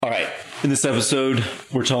right. In this episode,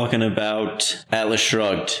 we're talking about Atlas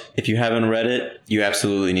Shrugged. If you haven't read it, you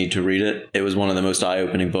absolutely need to read it. It was one of the most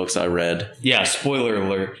eye-opening books I read. Yeah, spoiler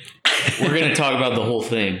alert. We're going to talk about the whole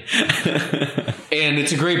thing. And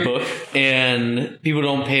it's a great book, and people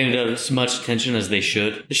don't pay it as much attention as they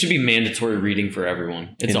should. It should be mandatory reading for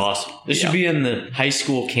everyone. It's awesome. This should be in the high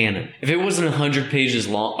school canon. If it wasn't 100 pages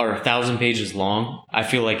long or 1,000 pages long, I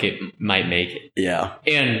feel like it might make it. Yeah.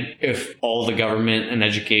 And if all the government and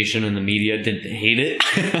education and the media didn't hate it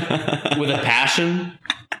with a passion,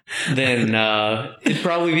 then it'd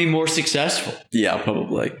probably be more successful. Yeah,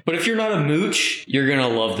 probably. But if you're not a mooch, you're going to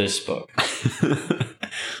love this book.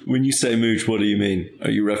 When you say mooch, what do you mean? Are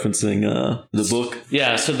you referencing the book?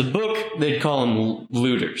 Yeah, so the book, they'd call them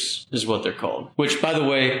looters, is what they're called. Which, by the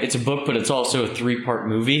way, it's a book, but it's also a 3-part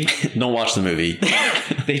movie. Don't watch the movie.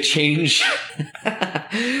 They change.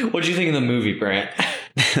 What'd you think of the movie, Brant?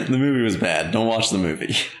 The movie was bad. Don't watch the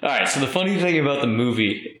movie. All right, so the funny thing about the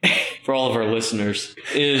movie, for all of our listeners,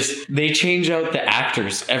 is they change out the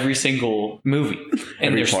actors every single movie.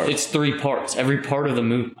 And it's 3 parts, every part of the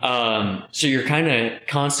movie. So you're kind of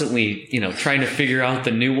constantly, trying to figure out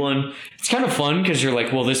the new one. It's kind of fun because you're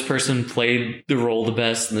like, well, this person played the role the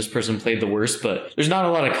best and this person played the worst, but there's not a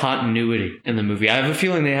lot of continuity in the movie. I have a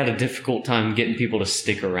feeling they had a difficult time getting people to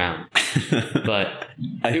stick around. But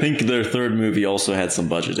I think their third movie also had some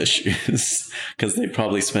budget issues because they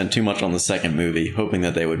probably spent too much on the second movie, hoping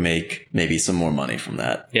that they would make maybe some more money from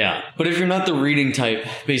that. Yeah. But if you're not the reading type,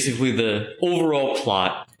 basically the overall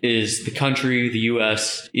plot is the country, the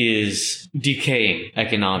U.S., is decaying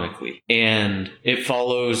economically. And it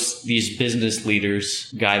follows these business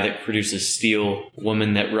leaders, guy that produces steel,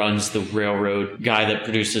 woman that runs the railroad, guy that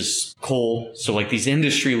produces coal. So like these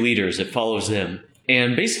industry leaders, it follows them.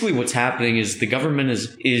 And basically what's happening is the government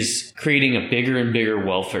is creating a bigger and bigger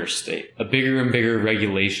welfare state, a bigger and bigger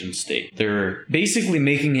regulation state. They're basically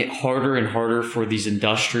making it harder and harder for these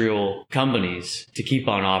industrial companies to keep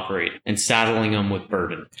on operating and saddling them with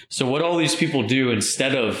burden. So what all these people do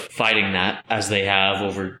instead of fighting that, as they have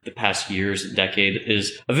over the past years and decade,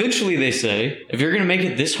 is eventually they say, if you're going to make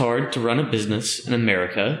it this hard to run a business in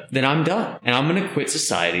America, then I'm done. And I'm going to quit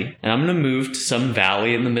society and I'm going to move to some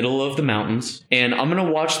valley in the middle of the mountains and I'm going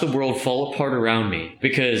to watch the world fall apart around me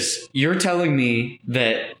because you're telling me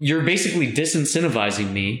that you're basically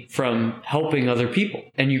disincentivizing me from helping other people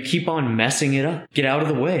and you keep on messing it up. Get out of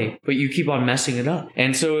the way, but you keep on messing it up.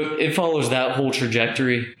 And so it follows that whole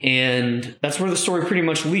trajectory. And that's where the story pretty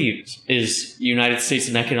much leaves, is United States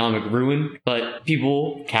in economic ruin, but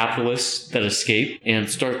people, capitalists that escape and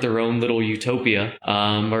start their own little utopia,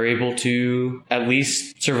 are able to at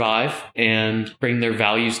least survive and bring their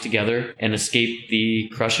values together and escape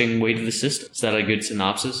the crushing weight of the system. Is that a good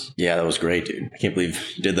synopsis? Yeah, that was great, dude. I can't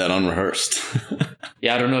believe you did that unrehearsed.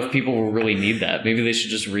 Yeah, I don't know if people will really need that. Maybe they should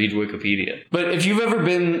just read Wikipedia. But if you've ever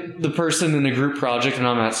been the person in a group project, and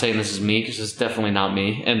I'm not saying this is me, because it's definitely not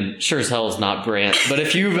me, and sure as hell is not Brant, but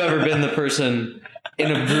if you've ever been the person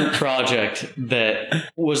in a group project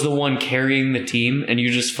that was the one carrying the team and you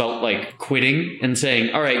just felt like quitting and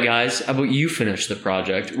saying, all right, guys, how about you finish the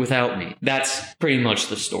project without me? That's pretty much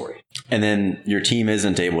the story. And then your team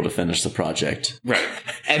isn't able to finish the project. Right.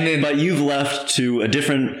 And then, but you've left to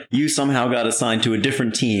you somehow got assigned to a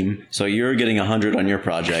different team. So you're getting 100 on your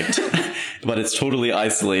project, but it's totally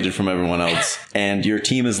isolated from everyone else. And your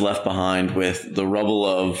team is left behind with the rubble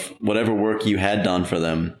of whatever work you had done for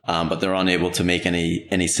them. But they're unable to make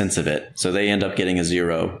any sense of it. So they end up getting a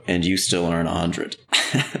 0 and you still earn 100.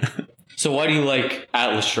 So why do you like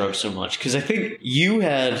Atlas Shrugged so much? Because I think you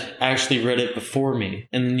had actually read it before me,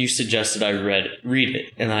 and then you suggested I read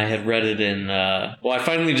it, and I had read it in. I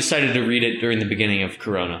finally decided to read it during the beginning of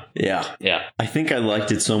Corona. Yeah. I think I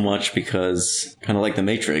liked it so much because, kind of like The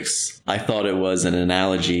Matrix, I thought it was an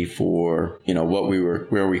analogy for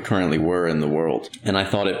where we currently were in the world, and I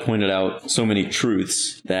thought it pointed out so many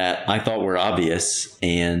truths that I thought were obvious,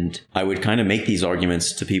 and I would kind of make these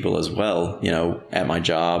arguments to people as well, at my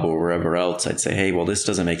job or wherever else. I'd say, hey, well, this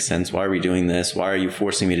doesn't make sense. Why are we doing this? Why are you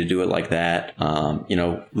forcing me to do it like that?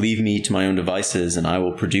 Leave me to my own devices and I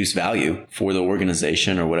will produce value for the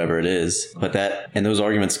organization or whatever it is. And those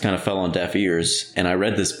arguments kind of fell on deaf ears. And I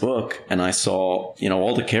read this book and I saw,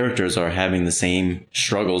 all the characters are having the same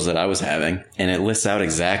struggles that I was having. And it lists out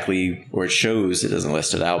exactly, or it shows, it doesn't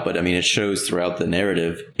list it out, but it shows throughout the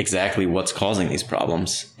narrative exactly what's causing these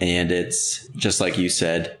problems. And it's just like you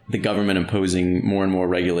said, the government imposing more and more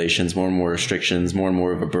regulations, more and more restrictions, more and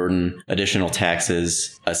more of a burden, additional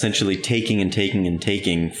taxes, essentially taking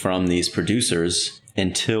from these producers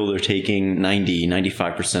until they're taking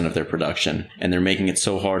 95% of their production, and they're making it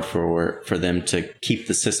so hard for them to keep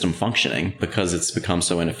the system functioning because it's become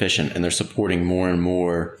so inefficient, and they're supporting more and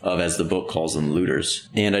more of, as the book calls them, looters.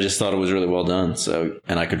 And I just thought it was really well done. So,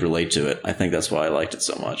 and I could relate to it. I think that's why I liked it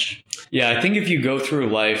so much. Yeah, I think if you go through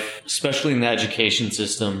life, especially in the education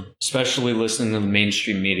system, especially listening to the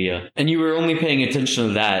mainstream media, and you were only paying attention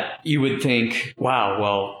to that, you would think, wow,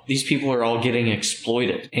 well, these people are all getting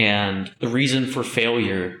exploited. And the reason for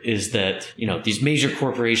failure is that, these major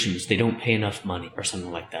corporations, they don't pay enough money or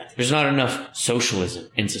something like that. There's not enough socialism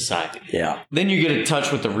in society. Yeah. Then you get in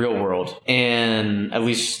touch with the real world, and at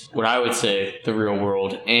least what I would say, the real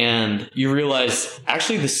world, and you realize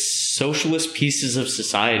actually the socialist pieces of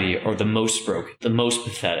society are the most broken, the most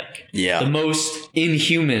pathetic, the most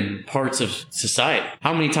inhuman parts of society.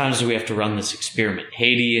 How many times do we have to run this experiment?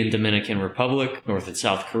 Haiti and Dominican Republic, North and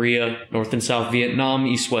South Korea, North and South Vietnam,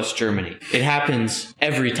 East-West Germany. It happens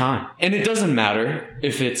every time. And it doesn't matter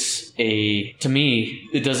if it's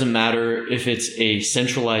it doesn't matter if it's a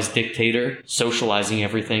centralized dictator socializing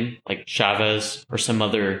everything like Chavez or some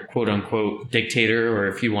other quote unquote dictator, or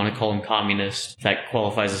if you want to call him communist, that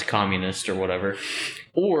qualifies as communist or whatever.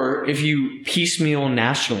 Or if you piecemeal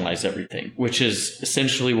nationalize everything, which is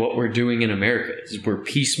essentially what we're doing in America, is we're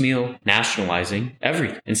piecemeal nationalizing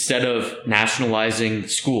everything. Instead of nationalizing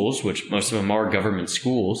schools, which most of them are government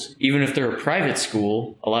schools, even if they're a private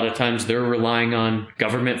school, a lot of times they're relying on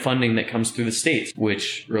government funding that comes through the states,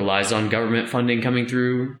 which relies on government funding coming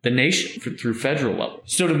through the nation, through federal level.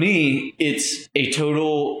 So to me, it's a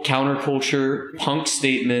total counterculture punk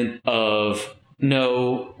statement of,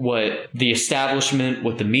 no, what the establishment,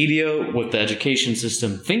 what the media, what the education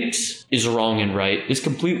system thinks is wrong and right is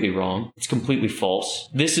completely wrong. It's completely false.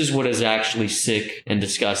 This is what is actually sick and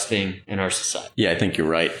disgusting in our society. Yeah, I think you're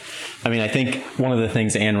right. I mean, I think one of the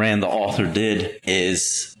things Ayn Rand, the author, did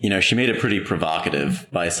is, she made it pretty provocative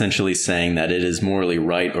by essentially saying that it is morally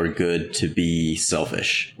right or good to be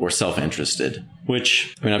selfish or self-interested.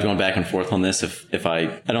 Which, I've gone back and forth on this. If I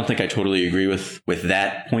don't think I totally agree with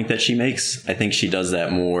that point that she makes. I think she does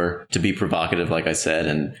that more to be provocative, like I said,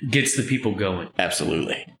 and gets the people going.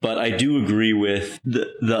 Absolutely. But I do agree with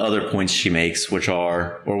the other points she makes, which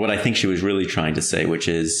are, or what I think she was really trying to say, which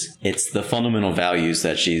is it's the fundamental values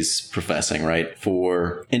that she's professing, right?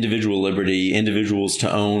 For individual liberty, individuals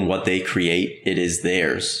to own what they create, it is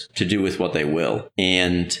theirs to do with what they will.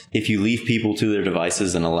 And if you leave people to their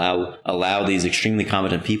devices and allow these extremely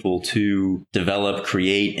competent people to develop,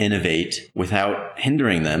 create, innovate without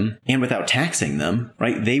hindering them and without taxing them,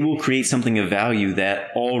 right? They will create something of value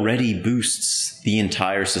that already boosts the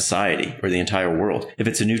entire society or the entire world. If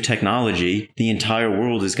it's a new technology, the entire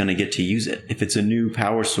world is going to get to use it. If it's a new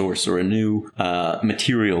power source or a new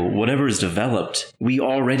material, whatever is developed, we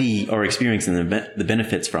already are experiencing the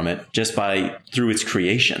benefits from it just through its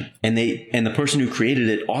creation. And the person who created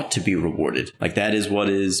it ought to be rewarded. Like, that is what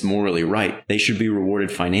is morally right. They should be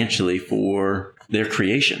rewarded financially for their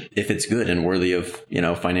creation if it's good and worthy of,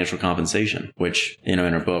 financial compensation, which, in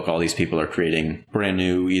her book, all these people are creating brand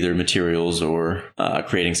new either materials or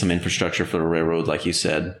creating some infrastructure for a railroad, like you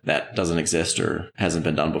said, that doesn't exist or hasn't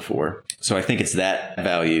been done before. So I think it's that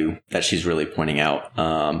value that she's really pointing out.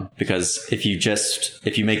 Because if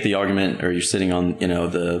you make the argument, or you're sitting on,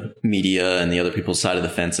 the media and the other people's side of the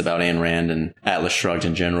fence about Ayn Rand and Atlas Shrugged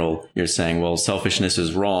in general, you're saying, well, selfishness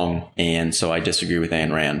is wrong, and so I disagree with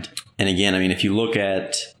Ayn Rand. And again, if you look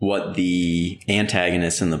at what the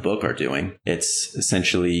antagonists in the book are doing, it's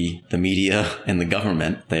essentially the media and the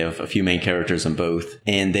government. They have a few main characters in both,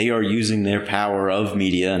 and they are using their power of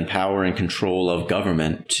media and power and control of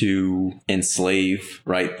government to enslave,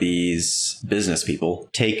 right, these business people,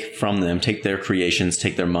 take from them, take their creations,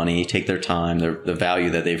 take their money, take their time, the value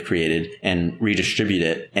that they've created, and redistribute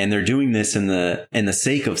it. And they're doing this in the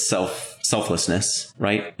sake of selflessness,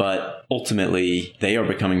 right? But ultimately, they are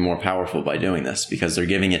becoming more powerful by doing this because they're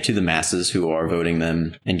giving it to the masses who are voting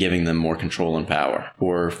them and giving them more control and power,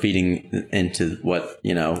 or feeding into what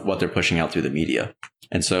they're pushing out through the media.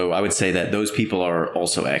 And so I would say that those people are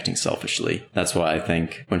also acting selfishly. That's why I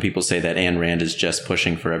think when people say that Ayn Rand is just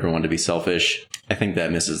pushing for everyone to be selfish, I think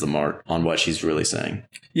that misses the mark on what she's really saying.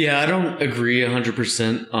 Yeah, I don't agree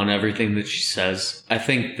 100% on everything that she says. I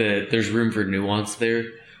think that there's room for nuance there.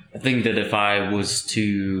 I think that if I was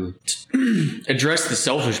to address the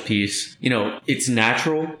selfish piece, it's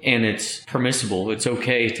natural and it's permissible. It's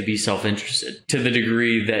okay to be self-interested to the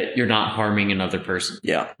degree that you're not harming another person.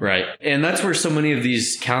 Yeah. Right. And that's where so many of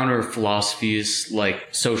these counter philosophies like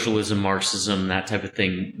socialism, Marxism, that type of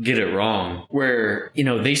thing get it wrong, where,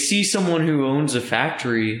 they see someone who owns a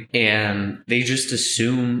factory and they just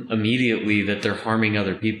assume immediately that they're harming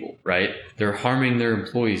other people, right? They're harming their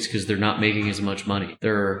employees because they're not making as much money.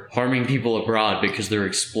 They're harming people abroad because they're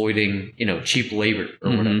exploiting, cheap labor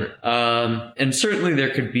or whatever. And certainly there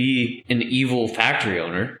could be an evil factory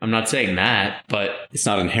owner. I'm not saying that, but it's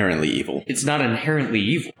not inherently evil. It's not inherently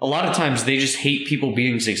evil. A lot of times they just hate people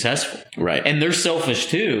being successful. Right. And they're selfish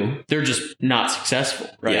too. They're just not successful.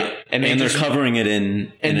 Right. Yeah. And they're covering it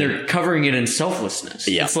in... they're covering it in selflessness.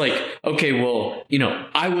 Yeah. It's like, okay, well,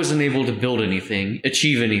 I wasn't able to build anything,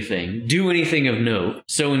 achieve anything, do anything of note.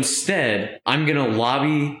 So instead, I'm going to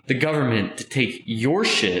lobby the government to take your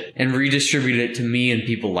shit and redistribute it to me and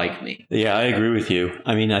people like me. Yeah, I agree with you.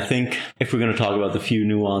 I mean, I think if we're going to talk about the few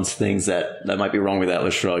nuanced things that might be wrong with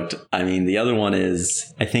Atlas Shrugged, I mean, the other one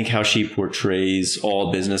is, I think how she portrays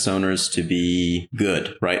all business owners to be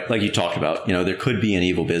good, right? Like you talked about, there could be an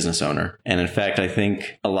evil business owner. And in fact, I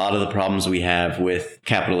think a lot of the problems we have with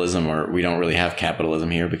capitalism, or we don't really have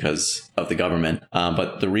capitalism here because of the government,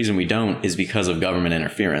 but the reason we don't is because of government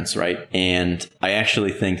interference, right? And I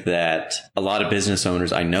actually think that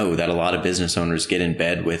I know that a lot of business owners get in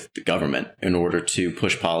bed with the government in order to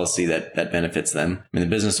push policy that benefits them. I mean,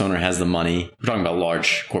 the business owner has the money. We're talking about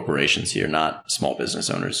large corporations here, not small business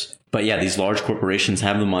owners. But yeah, these large corporations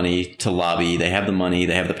have the money to lobby. They have the money,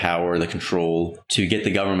 they have the power, the control to get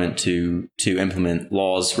the government to implement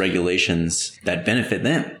laws, regulations that benefit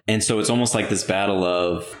them. And so it's almost like this battle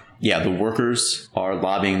of, yeah, the workers are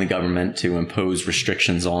lobbying the government to impose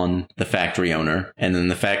restrictions on the factory owner. And then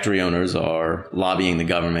the factory owners are lobbying the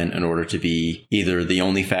government in order to be either the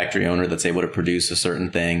only factory owner that's able to produce a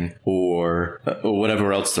certain thing or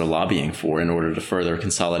whatever else they're lobbying for in order to further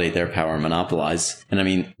consolidate their power and monopolize. And I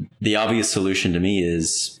mean, the obvious solution to me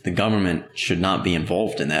is the government should not be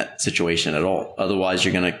involved in that situation at all. Otherwise,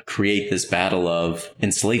 you're going to create this battle of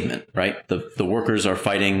enslavement, right? The workers are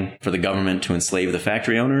fighting for the government to enslave the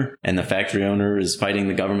factory owner. And the factory owner is fighting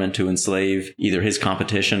the government to enslave either his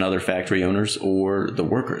competition, other factory owners, or the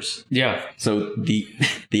workers. Yeah. So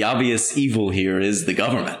the obvious evil here is the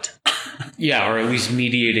government. Yeah, or at least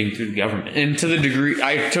mediating through the government. And to the degree,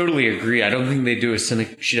 I totally agree. I don't think they do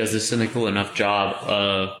she does a cynical enough job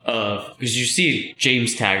of, because you see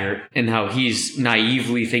James Taggart and how he's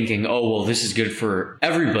naively thinking, oh, well, this is good for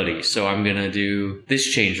everybody, so I'm going to do this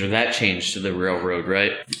change or that change to the railroad,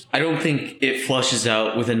 right? I don't think it flushes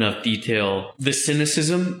out with enough detail the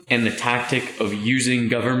cynicism and the tactic of using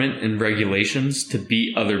government and regulations to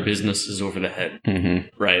beat other businesses over the head.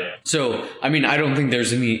 Mm-hmm. Right? So, I mean, I don't think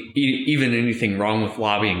there's even anything wrong with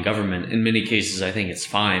lobbying government. In many cases, I think it's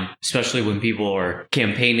fine, especially when people are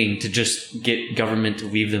campaigning to just get government to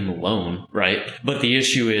leave them alone, right? But the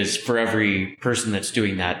issue is for every person that's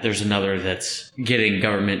doing that, there's another that's getting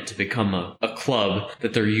government to become a club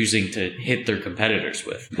that they're using to hit their competitors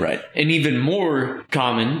with. Right. And even more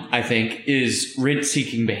common, I think, is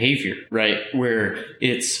rent-seeking behavior, right? Where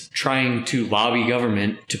it's trying to lobby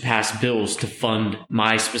government to pass bills to fund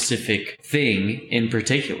my specific thing in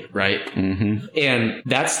particular, right? Mm-hmm. And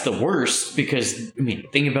that's the worst because, I mean,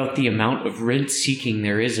 think about the amount of rent-seeking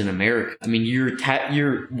there is in America. I mean,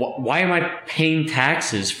 why am I paying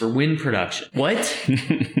taxes for wind production? What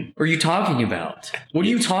are you talking about? What are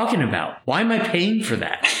you talking about? Why am I paying for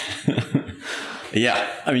that? Yeah,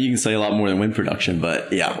 I mean, you can say a lot more than wind production,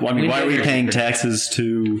 but yeah. Well, I mean, why are we paying taxes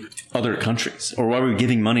to other countries? Or why are we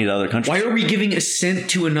giving money to other countries? Why are we giving a cent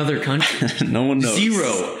to another country? No one knows.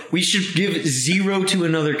 Zero. We should give zero to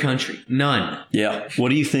another country. None. Yeah. What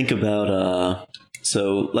do you think about...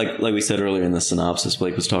 So like we said earlier in the synopsis,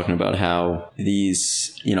 Blake was talking about how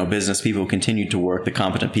these, business people continued to work, the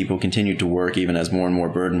competent people continued to work even as more and more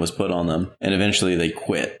burden was put on them. And eventually they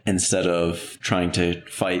quit instead of trying to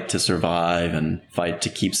fight to survive and fight to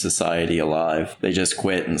keep society alive. They just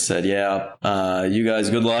quit and said, yeah, you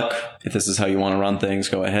guys, good luck. If this is how you want to run things,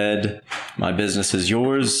 go ahead. My business is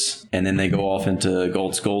yours. And then they go off into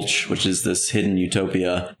Galt's Gulch, which is this hidden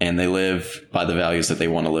utopia, and they live by the values that they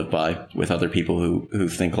want to live by with other people who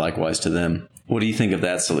think likewise to them. What do you think of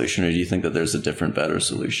that solution, or do you think that there's a different, better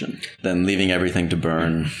solution than leaving everything to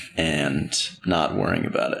burn and not worrying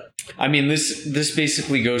about it? I mean, this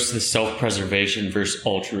basically goes to the self-preservation versus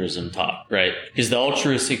altruism talk, right? Because the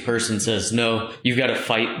altruistic person says, no, you've got to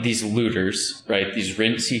fight these looters, right? These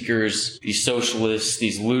rent seekers, these socialists,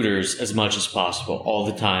 these looters as much as possible, all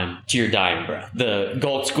the time, to your dying breath. The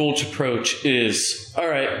Galt's Gulch approach is, all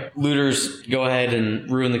right, looters, go ahead and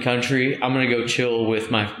ruin the country. I'm going to go chill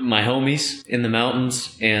with my homies in the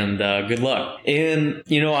mountains, and good luck. And,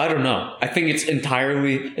 I don't know. I think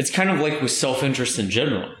it's kind of like with self-interest in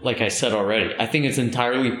general. Like I said already, I think it's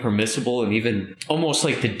entirely permissible and even almost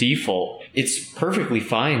like the default. It's perfectly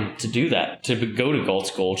fine to do that, to go to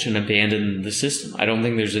Galt's Gulch and abandon the system. I don't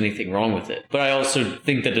think there's anything wrong with it. But I also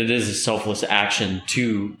think that it is a selfless action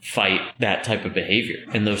to fight that type of behavior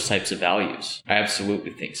and those types of values. I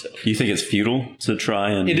absolutely think so. You think it's futile to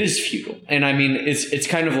try and... It is futile. And I mean, it's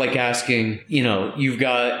kind of like asking, you've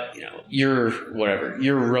got, you're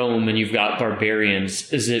Rome and you've got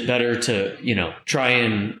barbarians. Is it better to, try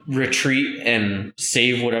and retreat and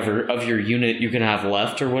save whatever of your unit you can have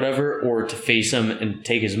left or whatever, or to face them and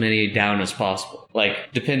take as many down as possible?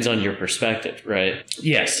 Like, depends on your perspective, right?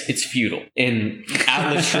 Yes, it's futile. In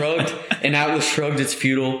Atlas Shrugged, it's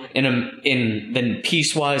futile. In the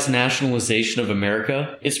piecewise nationalization of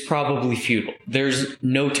America, it's probably futile. There's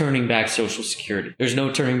no turning back Social Security. There's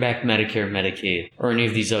no turning back Medicare, Medicaid, or any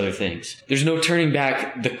of these other things. There's no turning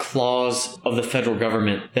back the claws of the federal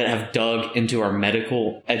government that have dug into our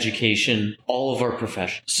medical, education, all of our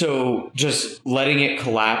professions. So just letting it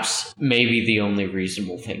collapse may be the only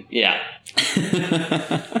reasonable thing. Yeah.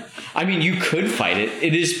 I mean, you could fight it.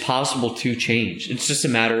 It is possible to change. It's just a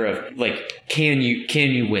matter of, like, can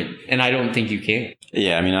you win? And I don't think you can.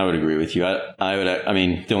 Yeah, I mean, I would agree with you. I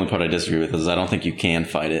mean, the only part I disagree with is I don't think you can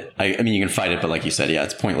fight it. I mean, you can fight it, but like you said, yeah,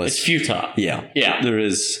 it's pointless. It's futile. Yeah. There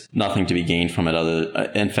is nothing to be gained from it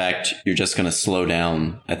in fact, you're just going to slow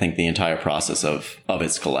down, I think, the entire process of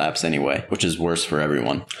its collapse anyway, which is worse for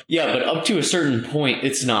everyone. Yeah, but up to a certain point,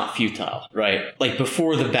 it's not futile, right? Like,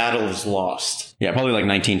 before the battle is lost. Yeah, probably like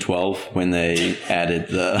 1912 when they added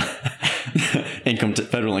the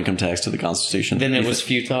federal income tax to the Constitution. Then it was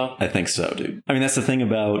futile? I think so, dude. I mean, that's the thing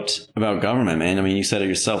about government, man. I mean, you said it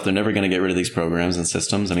yourself. They're never going to get rid of these programs and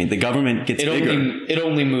systems. I mean, the government gets bigger. It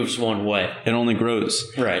only moves one way. It only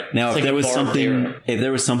grows. Right. Now, if there was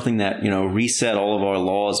something that, reset all of our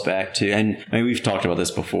laws back to, and I mean, we've talked about this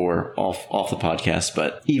before off the podcast,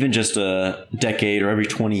 but even just a decade or every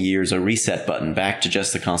 20 years, a reset button back to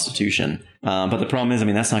just the Constitution. But the problem is, I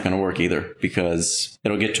mean, that's not going to work either, because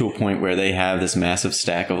it'll get to a point where they have this massive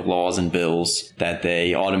stack of laws and bills that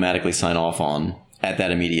they automatically sign off on at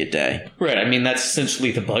that immediate day. Right. I mean, that's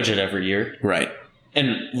essentially the budget every year. Right.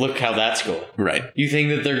 And look how that's going. Right. You think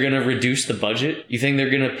that they're going to reduce the budget? You think they're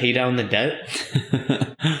going to pay down the debt?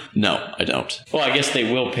 No, I don't. Well, I guess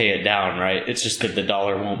they will pay it down, right? It's just that the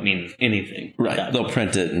dollar won't mean anything. Right. They'll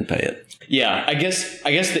print it and pay it. Yeah, I guess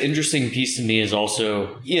the interesting piece to me is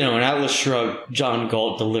also, in Atlas Shrugged, John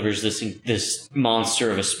Galt delivers this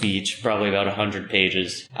monster of a speech, probably about 100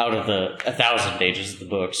 pages out of the 1,000 pages of the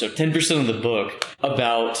book. So 10% of the book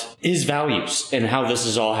about his values and how this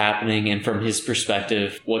is all happening, and from his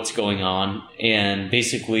perspective, what's going on. And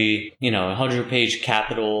basically, 100-page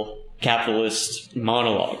capitalist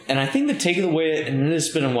monologue. And I think the takeaway, and it has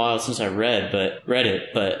been a while since I read it,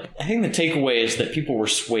 but I think the takeaway is that people were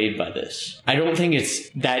swayed by this. I don't think it's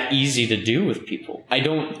that easy to do with people. I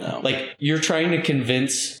don't know. Like, you're trying to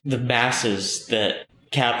convince the masses that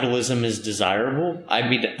capitalism is desirable. I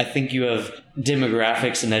mean, I think you have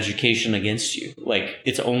demographics and education against you. Like,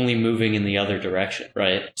 it's only moving in the other direction,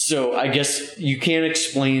 right? So I guess you can't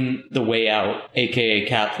explain the way out, aka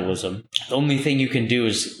capitalism. The only thing you can do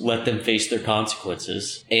is let them face their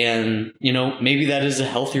consequences. And, maybe that is a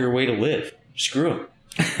healthier way to live. Screw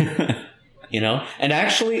them. And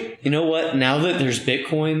actually, you know what? Now that there's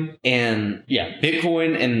Bitcoin and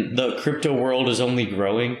the crypto world is only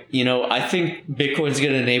growing, I think Bitcoin's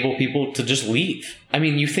going to enable people to just leave. I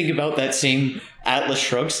mean, you think about that same Atlas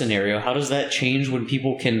Shrugged scenario. How does that change when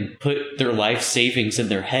people can put their life savings in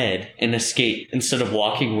their head and escape instead of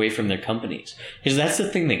walking away from their companies? Because that's the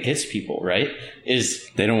thing that gets people, right? Is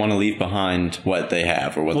they don't want to leave behind what they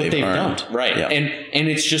have or what they've earned. Done, right? Yeah. And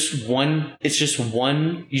it's just one.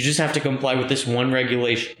 You just have to comply with this one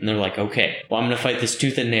regulation, and they're like, okay, well, I'm going to fight this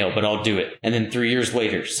tooth and nail, but I'll do it. And then 3 years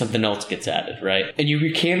later, something else gets added, right? And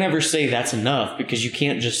you can't ever say that's enough, because you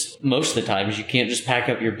can't just, most of the times, you can't just pack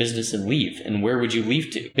up your business and leave. And where would you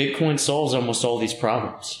leave to? Bitcoin solves almost all these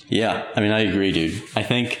problems. Yeah, I mean, I agree, dude. I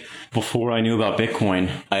think before I knew about Bitcoin,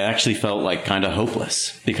 I actually felt like kind of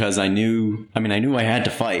hopeless because I knew I had to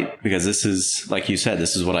fight because this is, like you said,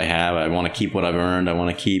 this is what I have. I want to keep what I've earned. I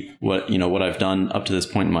want to keep what I've done up to this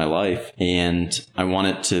point in my life. And I want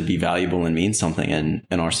it to be valuable and mean something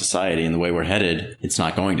in our society. And the way we're headed, it's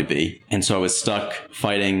not going to be. And so I was stuck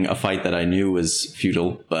fighting a fight that I knew was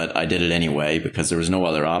futile, but I did it anyway because there was no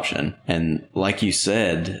other option. And like you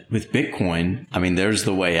said, with Bitcoin, I mean, there's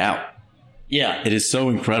the way out. Yeah. It is so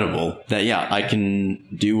incredible that, I can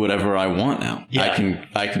do whatever I want now. Yeah.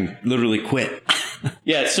 I can literally quit.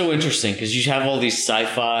 Yeah, it's so interesting because you have all these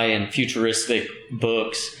sci-fi and futuristic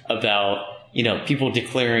books about, people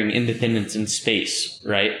declaring independence in space,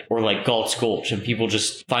 right? Or like Galt's Gulch and people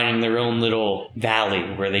just finding their own little valley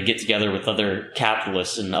where they get together with other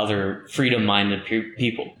capitalists and other freedom-minded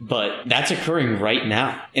people. But that's occurring right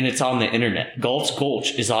now, and it's on the internet. Galt's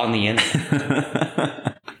Gulch is on the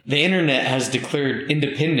internet. The internet has declared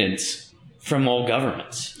independence from all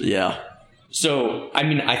governments. Yeah. So,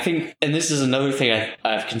 I think, and this is another thing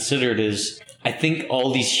I've considered is, I think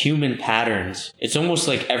all these human patterns, it's almost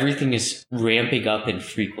like everything is ramping up in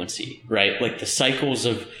frequency, right? Like the cycles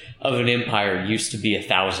of an empire used to be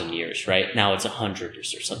 1,000 years, right? Now it's 100 or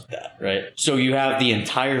something like that, right? So you have the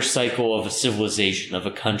entire cycle of a civilization, of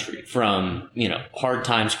a country from, hard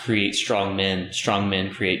times create strong men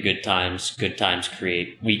create good times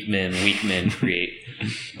create weak men create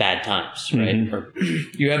bad times, right? Mm-hmm. Or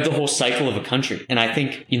you have the whole cycle of a country. And I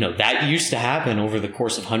think, that used to happen over the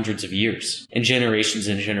course of hundreds of years and generations.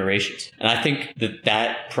 And I think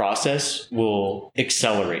that process will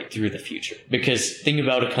accelerate through the future because think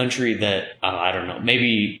about a country that, I don't know,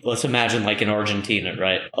 maybe let's imagine like in Argentina,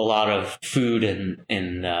 right? A lot of food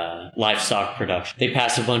and livestock production. They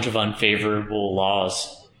pass a bunch of unfavorable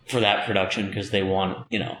laws for that production because they want,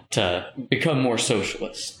 to become more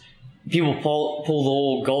socialist. People pull the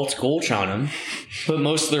old Galt's Gulch on them, put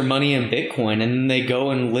most of their money in Bitcoin, and then they go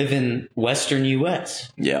and live in Western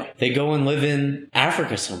U.S. Yeah. They go and live in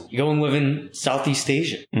Africa somewhere. You go and live in Southeast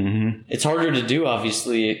Asia. Mm-hmm. It's harder to do,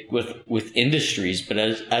 obviously, with industries, but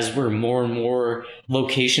as we're more and more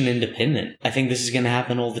location independent, I think this is going to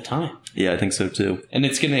happen all the time. Yeah, I think so too. And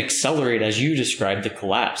it's going to accelerate, as you described, the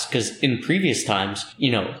collapse. Because in previous times,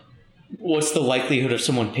 what's the likelihood of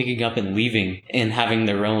someone picking up and leaving and having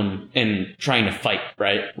their own and trying to fight,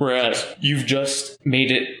 right? Whereas you've just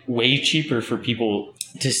made it way cheaper for people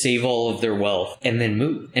to save all of their wealth and then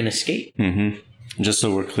move and escape. Mm-hmm. Just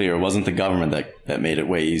so we're clear, it wasn't the government that made it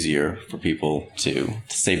way easier for people to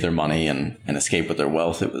save their money and escape with their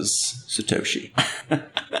wealth. It was Satoshi.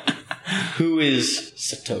 Who is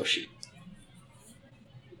Satoshi?